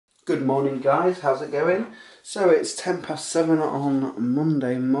Good morning guys, how's it going? So it's 7:10 on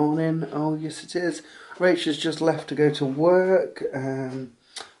Monday morning. Oh yes it is. Rachel's just left to go to work.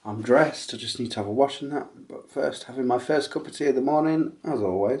 I'm dressed, I just need to have a wash and that. But first, having my first cup of tea of the morning, as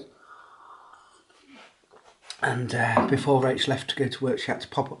always. And before Rachel left to go to work, she had to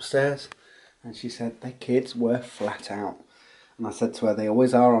pop upstairs. And she said the kids were flat out. And I said to her, they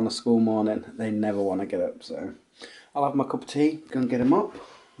always are on a school morning. They never want to get up, so I'll have my cup of tea, go and get them up.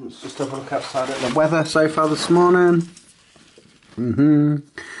 Let's just have a look outside at the weather so far this morning. A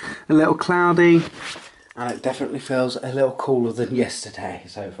little cloudy, and it definitely feels a little cooler than yesterday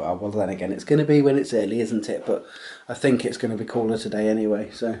so far. Well, then again, it's going to be when it's early, isn't it? But I think it's going to be cooler today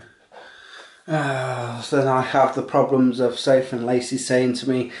anyway. So then I have the problems of Soph and Lacey saying to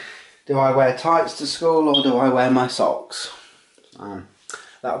me, do I wear tights to school or do I wear my socks?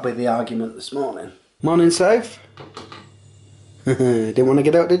 That'll be the argument this morning. Morning, Soph. Didn't want to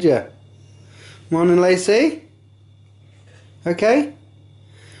get up, did you? Morning, Lacey. Okay.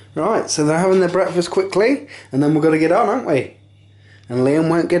 Right, so they're having their breakfast quickly, and then we're going to get on, aren't we? And Liam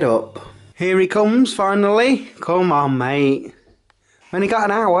won't get up. Here he comes, finally. Come on, mate. Only got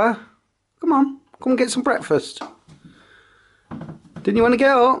an hour. Come on, come and get some breakfast. Didn't you want to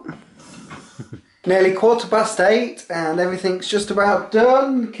get up? Nearly 8:15 and everything's just about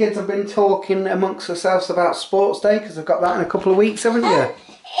done. The kids have been talking amongst themselves about sports day because they've got that in a couple of weeks, haven't you?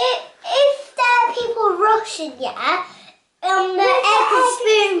 If there are people rushing you on the egg and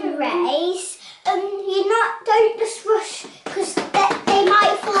spoon race, don't just rush because they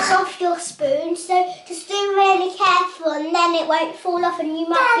might fall off your spoon. So just do really careful, and then it won't fall off, and you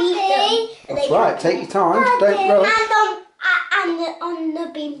might beat them. That's right. Take your time. Daddy, Don't rush. And on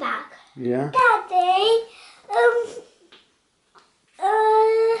the beanbag. Yeah. Daddy,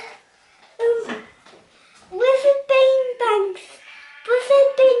 with a bean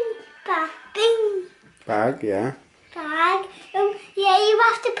Bag, yeah. bag, yeah, you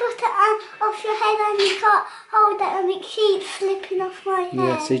have to put it off your head and you can't hold it and it keeps slipping off my head.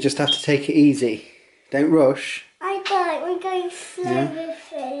 Yeah, so you just have to take it easy. Don't rush. I don't, we're going slow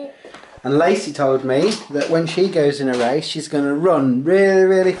with it. And Lacey told me that when she goes in a race, she's going to run really,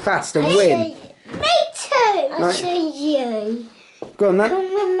 really fast and win. Me too. I'll show you. Go on then.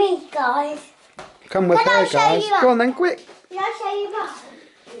 Come with me, guys. Come with her, guys. Go on then, quick. Can I show you that?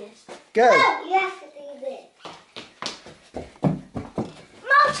 Yes. Go. Oh, you have to do this.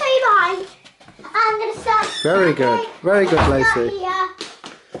 I'll show you mine. I'm going to start. Very good. Very good, Lacey.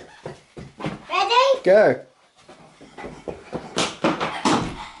 Ready? Go.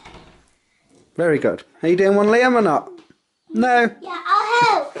 Very good. Are you doing one, Liam, or not? No. Yeah, I'll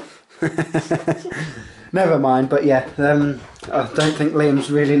help. Never mind, but yeah, I don't think Liam's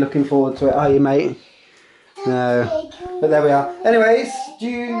really looking forward to it, are you, mate? No. But there we are. Anyways,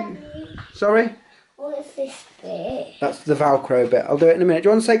 Sorry? What's this bit? That's the Velcro bit. I'll do it in a minute. Do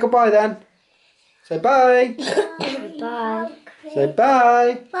you want to say goodbye then? Say bye. Bye. Say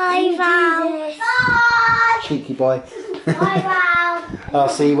bye. Bye, Val. Bye. Cheeky boy. Bye, Val. I'll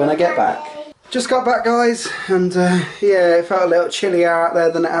see you when I get back. Just got back, guys, and yeah, it felt a little chillier out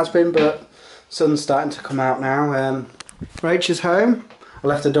there than it has been, but sun's starting to come out now. Rachel's home. I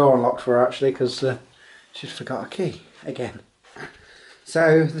left the door unlocked for her actually because she'd forgot her key again.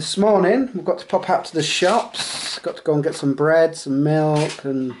 So this morning we've got to pop out to the shops. Got to go and get some bread, some milk,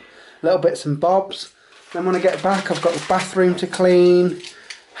 and little bits and bobs. Then when I get back, I've got the bathroom to clean,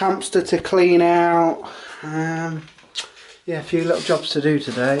 hamster to clean out. Yeah, a few little jobs to do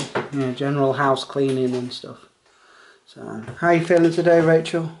today. Yeah, general house cleaning and stuff. So, how are you feeling today,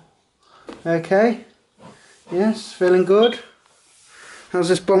 Rachel? Okay? Yes, feeling good? How's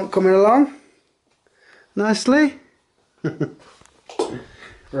this bump coming along? Nicely?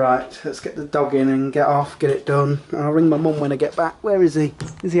 Right, let's get the dog in and get off, get it done. I'll ring my mum when I get back. Where is he?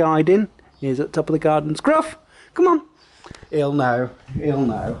 Is he hiding? He's at the top of the garden. Scruff! Come on! He'll know. He'll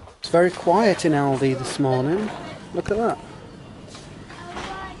know. It's very quiet in Aldi this morning. Look at that.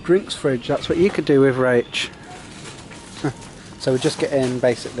 Drinks fridge, that's what you could do with Rach. So we're just getting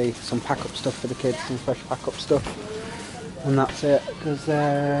basically some pack up stuff for the kids, some fresh pack up stuff, and that's it, because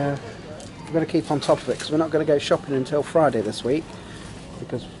we're going to keep on top of it because we're not going to go shopping until Friday this week,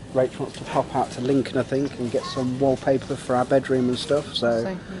 because Rach wants to pop out to Lincoln I think and get some wallpaper for our bedroom and stuff.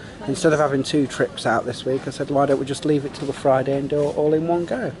 So instead of having 2 trips out this week, I said why don't we just leave it till the Friday and do it all in one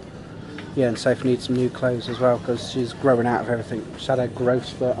go. Yeah, and Soph needs some new clothes as well because she's growing out of everything. She's had a growth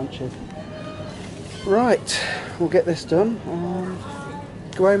spurt, hasn't she? Right, we'll get this done and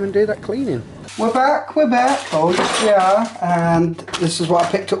go home and do that cleaning. We're back. Oh yes we are. And this is what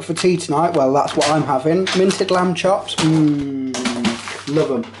I picked up for tea tonight. Well, that's what I'm having. Minted lamb chops. Love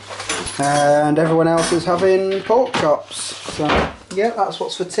them. And everyone else is having pork chops. So yeah, that's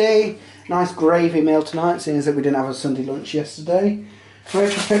what's for tea. Nice gravy meal tonight, seeing as that we didn't have a Sunday lunch yesterday.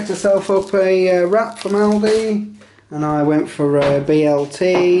 Rachel picked herself up a wrap from Aldi, and I went for a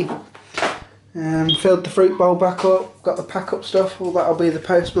BLT. Filled the fruit bowl back up, got the pack up stuff. Well, that'll be the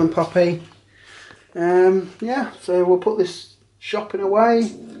postman poppy. Yeah, so we'll put this shopping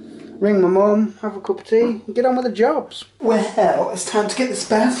away, ring my mum, have a cup of tea, and get on with the jobs. Well, it's time to get this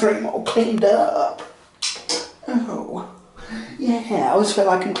bathroom all cleaned up. Oh, yeah, I always feel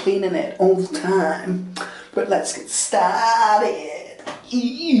like I'm cleaning it all the time. But let's get started.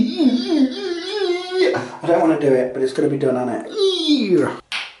 I don't want to do it, but it's going to be done, isn't it?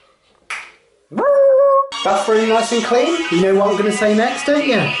 Bathroom nice and clean. You know what I'm going to say next, don't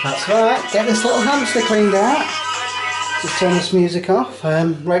you? That's right, get this little hamster cleaned out. Just turn this music off.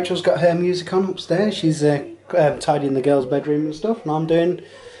 Rachel's got her music on upstairs. She's tidying the girls' bedroom and stuff, and I'm doing,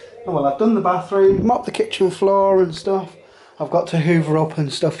 oh well, I've done the bathroom, mopped the kitchen floor and stuff. I've got to hoover up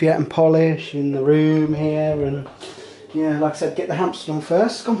and stuff yet and polish in the room here, and yeah, like I said, get the hamster on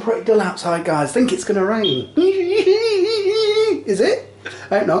first. It's gone pretty dull outside, guys. Think it's going to rain. Is it?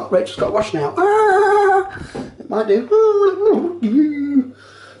 I hope not. Rachel's got to wash now. It might do.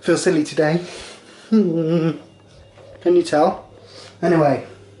 Feel silly today. Can you tell? Anyway,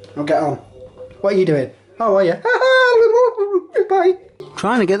 I'll get on. What are you doing? Oh, are you? Bye.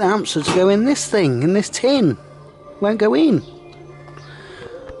 Trying to get the hamster to go in this thing, in this tin. Won't go in.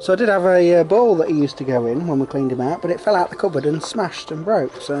 So I did have a ball that he used to go in when we cleaned him out, but it fell out the cupboard and smashed and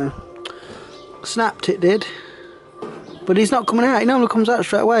broke, so snapped it did. But he's not coming out. He normally comes out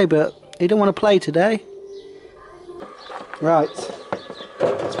straight away, but he don't want to play today. Right,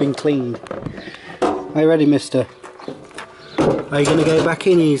 it's been cleaned. Are you ready, mister? Are you going to go back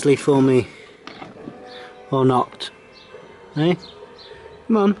in easily for me? Or not? Hey?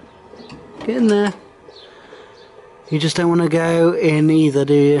 Come on, get in there. You just don't want to go in either,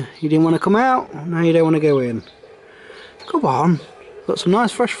 do you? You didn't want to come out? No, you don't want to go in. Come on. Got some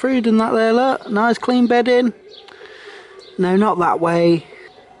nice fresh food in that there, look. Nice clean bedding. No, not that way.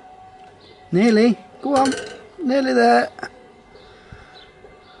 Nearly. Go on. Nearly there.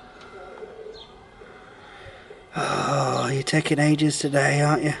 Oh, you're taking ages today,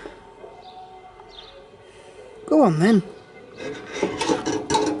 aren't you? Go on then.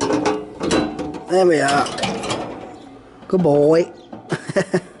 There we are. Good boy.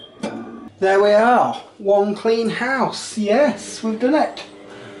 There we are. One clean house. Yes, we've done it.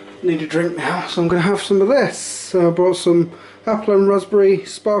 Need a drink now, so I'm going to have some of this. So I brought some apple and raspberry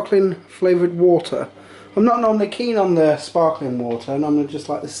sparkling flavoured water. I'm not normally keen on the sparkling water, and I'm just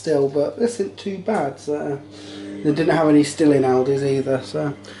like the still, but this isn't too bad. So they didn't have any still in Aldi's either.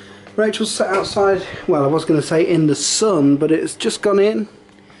 So Rachel's sat outside, well, I was going to say in the sun, but it's just gone in.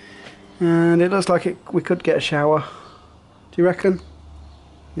 And it looks like we could get a shower. Do you reckon?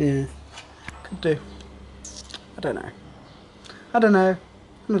 Yeah, could do. I don't know. I don't know.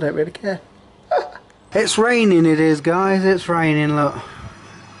 I don't really care. It's raining, it is, guys. It's raining, look.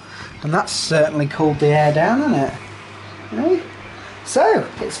 And that's certainly cooled the air down, hasn't it? Hey? So,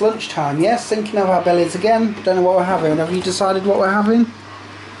 it's lunchtime, yes, thinking of our bellies again. Don't know what we're having. Have you decided what we're having?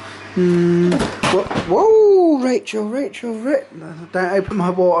 Whoa, Rachel. Don't open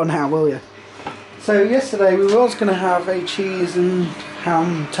my water now, will you? So yesterday we was going to have a cheese and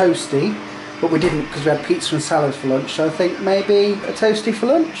ham toasty, but we didn't because we had pizza and salad for lunch, so I think maybe a toasty for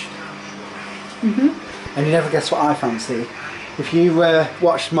lunch. And you never guess what I fancy. If you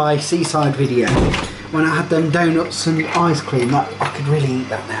watched my seaside video, when I had them donuts and ice cream, I could really eat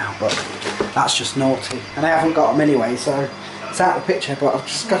that now, but that's just naughty. And I haven't got them anyway, so it's out of the picture, but I've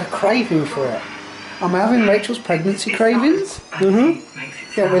just got a craving for it. I'm having Rachel's pregnancy cravings.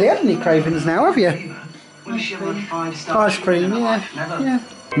 You haven't really had any cravings now, have you? Ice cream, yeah.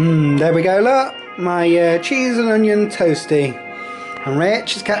 There we go, look. My cheese and onion toasty. And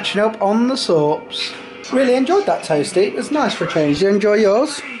Rach is catching up on the sorts. Really enjoyed that toasty. It was nice for a change. Did you enjoy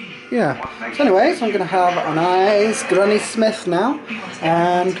yours? Yeah. So anyways, I'm going to have a nice Granny Smith now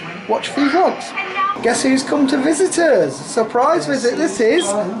and watch a few vlogs. Guess who's come to visit us? Surprise visit. This is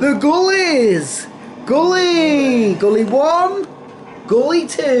the Gullies. Gully 1, Gully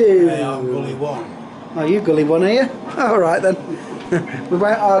 2. Hey, I'm Gully 1. Oh, you Gully 1, are you? Alright then. We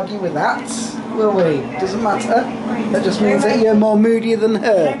won't argue with that, will we? Doesn't matter. That just means that you're more moody than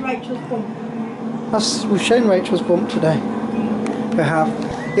her. We've shown Rachel's bump today. We have.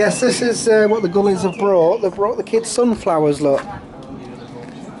 Yes, this is what the Gullies have brought. They've brought the kids sunflowers, look.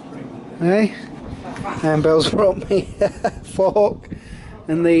 Hey? And Bill's brought me a fork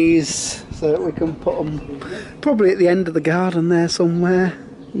and these so that we can put them probably at the end of the garden there somewhere.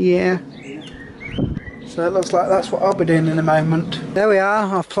 Yeah. So it looks like that's what I'll be doing in a moment. There we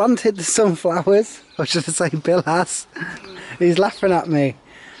are, I've planted the sunflowers. Or should I say Bill has. He's laughing at me.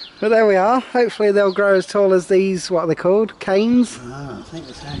 But there we are. Hopefully they'll grow as tall as these, what are they called? Canes? Ah, I think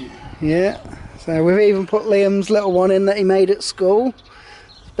it's hanging. Yeah. So we've even put Liam's little one in that he made at school.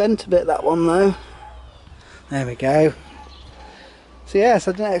 It's bent a bit, that one though. There we go. So yes,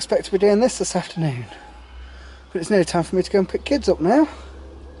 I didn't expect to be doing this afternoon. But it's nearly time for me to go and pick kids up now.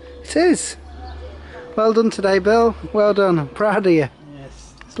 It is. Well done today, Bill. Well done. I'm proud of you.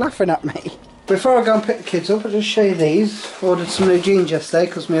 Yes. He's laughing at me. Before I go and pick the kids up, I'll just show you these. Ordered some new jeans yesterday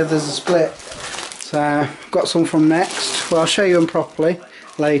because my others are split. So, got some from Next. Well, I'll show you them properly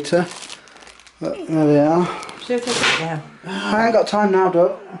later. But there they are. I ain't got time now,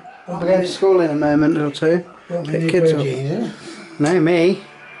 Duck. I'll be going to school in a moment or two. Pick kids up. Jeans, No, me.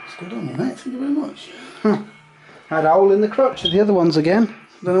 it's good on you, mate. Thank you very much. Had a hole in the crotch of the other ones again.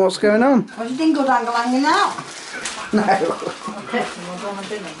 Don't know what's going on. Well, you didn't go dangle hanging out. No.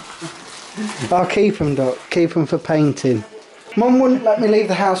 I'll keep them, Doc. Keep them for painting. Mum wouldn't let me leave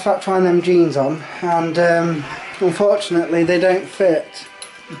the house without trying them jeans on, and unfortunately they don't fit.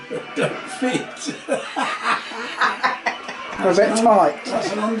 Don't fit. They're a bit tight.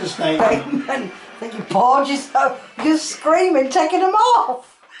 That's an understatement. I think you bored yourself. You're screaming, taking them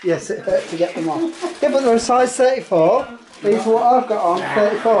off. Yes, it hurt to get them on. Yeah, but they're a size 34. These are what I've got on,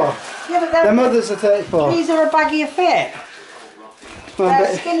 34. Yeah, but Their mothers are 34. these are a baggier fit. Well,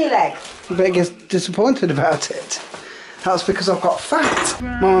 They're skinny leg. I'm a bit disappointed about it. That's because I've got fat.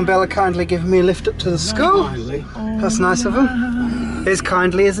 Mum and Bella kindly giving me a lift up to the school. Kindly. That's nice of them. It's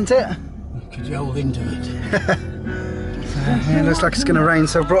kindly, isn't it? Could you hold into it? Yeah, it looks like it's going to rain,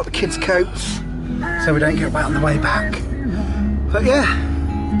 so I brought the kids' coats so we don't get wet on the way back. But yeah,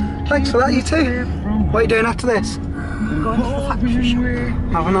 thanks for that, you two. What are you doing after this? Going to the factory shop.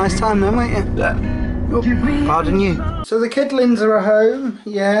 Have a nice time then, won't you? Yeah. Oh, pardon you. So the kidlings are at home,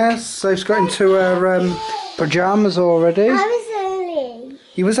 yes. So she's got into her pyjamas already. I was early.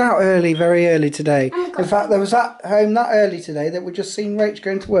 He was out early, very early today. In fact, there was at home that early today that we just seen Rach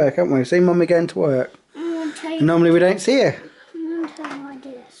going to work, haven't we? We've seen Mummy going to work. And normally we don't see her. I'm going to tell you what I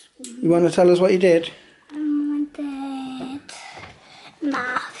did. You want to tell us what you did? I did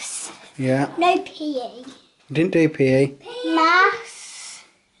maths. Yeah. No PE. You didn't do PE. Maths,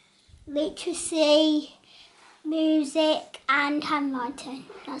 literacy, music and handwriting.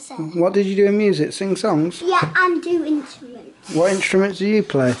 That's it. What did you do in music? Sing songs? Yeah, and do instruments. What instruments do you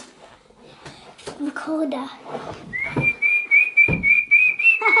play? Recorder.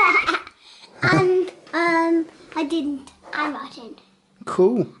 And I did handwriting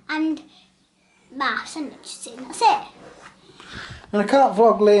Cool. and maths and literacy. That's it. And I can't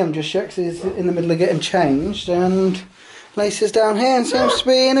vlog Liam just yet because he's in the middle of getting changed, and Lacey's down here and seems to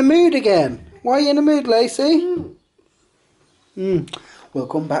be in a mood again. Why are you in a mood, Lacey? We'll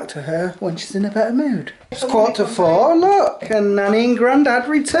come back to her when she's in a better mood. It's 4:45, look, and Nanny and Grandad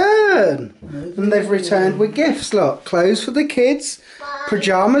return. And they've returned with gifts, look. Clothes for the kids,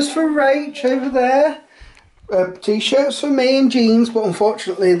 pyjamas for Rach over there, t-shirts for me and jeans, but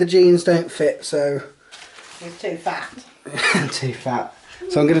unfortunately the jeans don't fit, so... He's too fat. Too fat.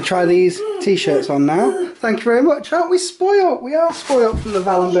 So I'm going to try these t-shirts on now. Thank you very much. Aren't we spoiled? We are spoiled from the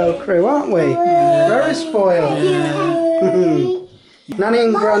Val and Bill crew, aren't we? Very spoiled. Nanny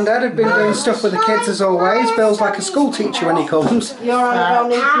and Grandad have been doing stuff with the kids as always. Bill's like a school teacher when he comes. Your Annabelle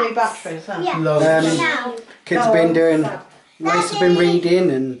needs new batteries, huh? Yeah. Now. Kids have been doing... Lacey's been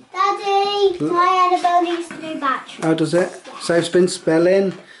reading and... Daddy, my Annabelle needs a new battery. How does it? Soph's been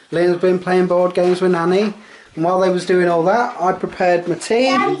spelling. Liam's been playing board games with Nanny. And while they was doing all that, I prepared my tea.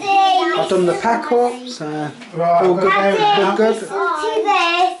 Daddy, I've done the pack up, so Right, all good, Daddy, good. listen to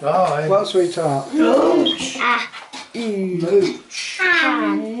this. Right. What, sweetheart?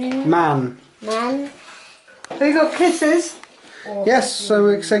 Man. Man. Have you got kisses? Yes, so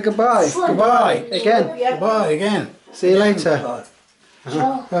we say goodbye. Goodbye. Again. Goodbye again. See you later.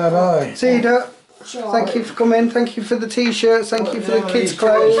 Bye-bye. See you, Duck. Thank you for coming. Thank you for the t-shirts. Thank you for the kids'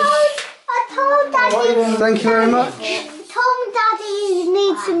 clothes. I told Daddy. Thank you very much. Told Daddy you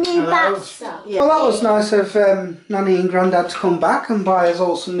need some new batteries. Well, that was nice of Nanny and Grandad to come back and buy us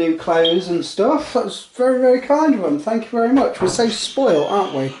all some new clothes and stuff. That was very, very kind of them. Thank you very much. We're so spoiled,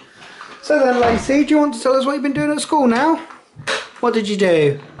 aren't we? So then, Lacey, do you want to tell us what you've been doing at school now? What did you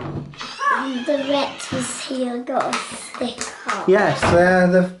do? The vet was here, got a sticker. Yes,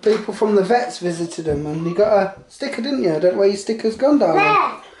 the people from the vets visited them and you got a sticker, didn't you? I don't know where your sticker's gone, darling.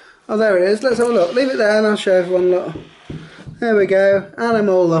 There. Oh, there it is. Let's have a look. Leave it there and I'll show everyone. Look. There we go,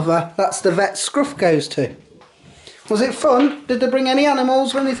 animal lover. That's the vet Scruff goes to. Was it fun? Did they bring any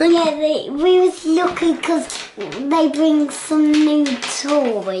animals or anything? Yeah, we was looking because they bring some new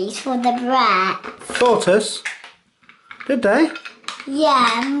toys for the brats. Tortoise? Did they?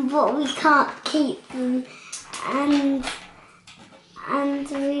 Yeah, but we can't keep them, and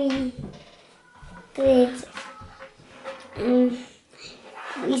we did,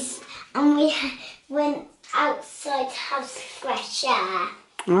 we went outside to have some fresh air.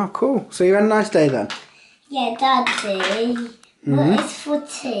 Oh, cool. So you had a nice day then? Yeah, Daddy. What is for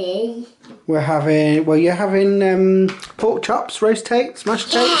tea? We're having, well, you're having pork chops, roast tates,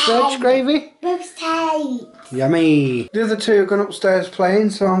 mashed tates, veg gravy. Roast tates. Yummy. The other two have gone upstairs playing,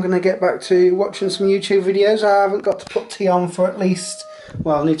 so I'm going to get back to watching some YouTube videos. I haven't got to put tea on for at least,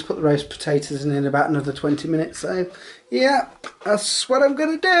 well, I'll need to put the roast potatoes in about another 20 minutes. So, yeah, that's what I'm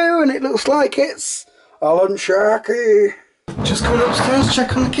going to do, and it looks like it's Alan Sharkey. Just coming upstairs to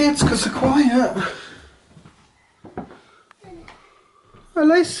check on the kids because they're quiet. Hi,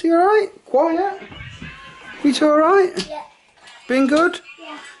 Lace, you alright? Quiet? You two alright? Yeah. Been good?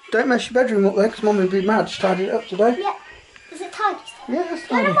 Yeah. Don't mess your bedroom up there because Mum would be mad. She tidied it up today. Yeah. Is it tidy? Yeah, it's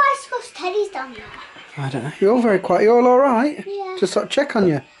One tidy. of my Scruff's teddies down there. I don't know. You're all very quiet. You all alright? Yeah. Just thought I'd check on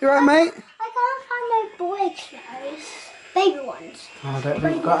you. You alright, mate? I can't find no boy clothes. Baby ones. Oh, I don't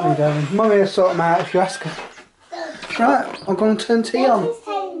think we've got any, darling. Mummy will sort them out if you ask her. Right, I'm going to turn tea on.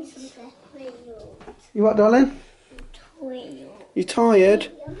 You what, darling? You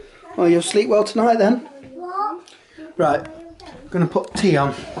tired? Oh, you'll sleep well tonight then? What? Right, I'm going to put tea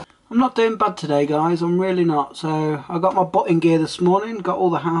on. I'm not doing bad today, guys. I'm really not. So I got my butting gear this morning, got all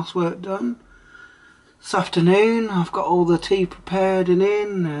the housework done. This afternoon, I've got all the tea prepared and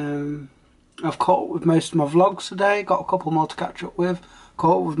in. I've caught up with most of my vlogs today. Got a couple more to catch up with.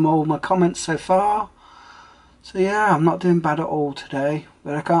 Caught up with all my comments so far. So yeah, I'm not doing bad at all today.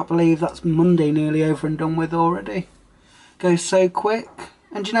 But I can't believe that's Monday nearly over and done with already. Goes so quick.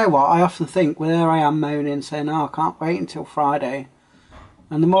 And you know what, I often think, well, there I am moaning, saying, oh, I can't wait until Friday.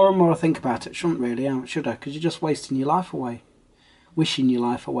 And the more and more I think about it, shouldn't really, should I? Because you're just wasting your life away. Wishing your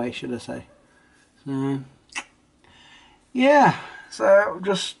life away, should I say. So, yeah, so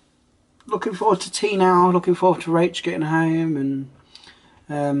just looking forward to tea now, looking forward to Rach getting home,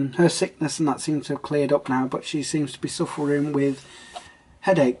 and her sickness and that seems to have cleared up now, but she seems to be suffering with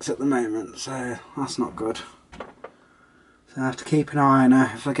headaches at the moment, so that's not good. So I have to keep an eye on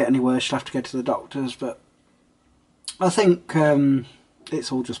her. If I get any worse, she'll have to go to the doctors, but I think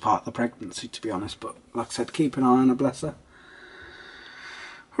it's all just part of the pregnancy, to be honest, but like I said, keep an eye on her, bless her.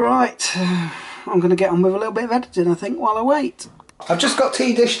 Right, I'm going to get on with a little bit of editing, I think, while I wait. I've just got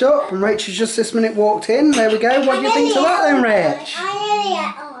tea dished up, and Rachel's just this minute walked in. There we go. What do you think to that then, Rach? I nearly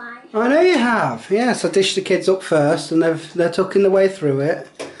ate one. I know you have. Yes, I dished the kids up first, and they're tucking the way through it.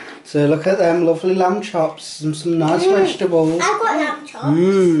 So look at them lovely lamb chops and some nice vegetables. I've got lamb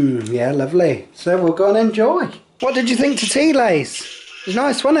chops. Yeah, lovely. So we'll go and enjoy. What did you think to tea, Lace? It was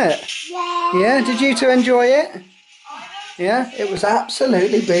nice, wasn't it? Yeah. Yeah, did you two enjoy it? Yeah, it was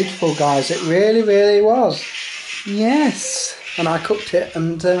absolutely beautiful, guys. It really, really was. Yes. And I cooked it,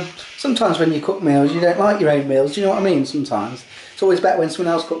 and sometimes when you cook meals, you don't like your own meals. Do you know what I mean? Sometimes. It's always better when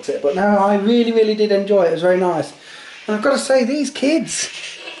someone else cooks it. But no, I really, really did enjoy it. It was very nice. And I've got to say, these kids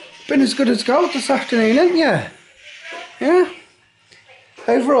been as good as gold this afternoon, haven't you? Yeah.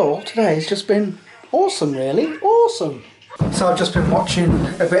 Overall, today's just been awesome, really. Awesome. So I've just been watching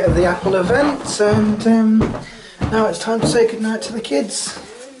a bit of the Apple events, and now it's time to say goodnight to the kids.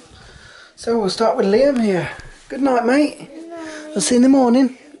 So we'll start with Liam here. Good night, mate. I'll see you in the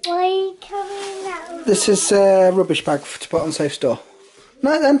morning. Why are you coming out? This is a rubbish bag to put on safe store.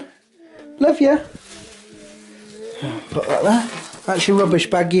 Night then. Love you. Put that there. That's your rubbish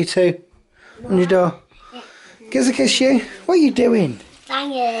bag, you two. On your door. Give us a kiss, you. What are you doing?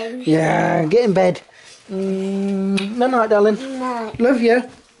 Banging. Yeah, get in bed. No night, darling. No. Love you.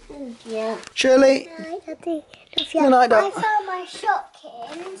 Yeah. Shirley. Night, Daddy. Good night, I Dad. found my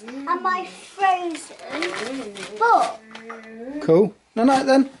Shopkins and my Frozen book. Cool. No night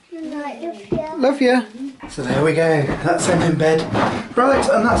then. Night, love you. Love you. So there we go. That's them in bed. Right,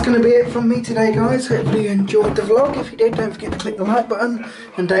 and that's going to be it from me today, guys. Hopefully you enjoyed the vlog. If you did, don't forget to click the like button.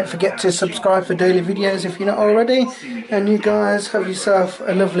 And don't forget to subscribe for daily videos if you're not already. And you guys have yourself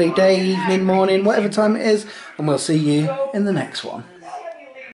a lovely day, evening, morning, whatever time it is. And we'll see you in the next one.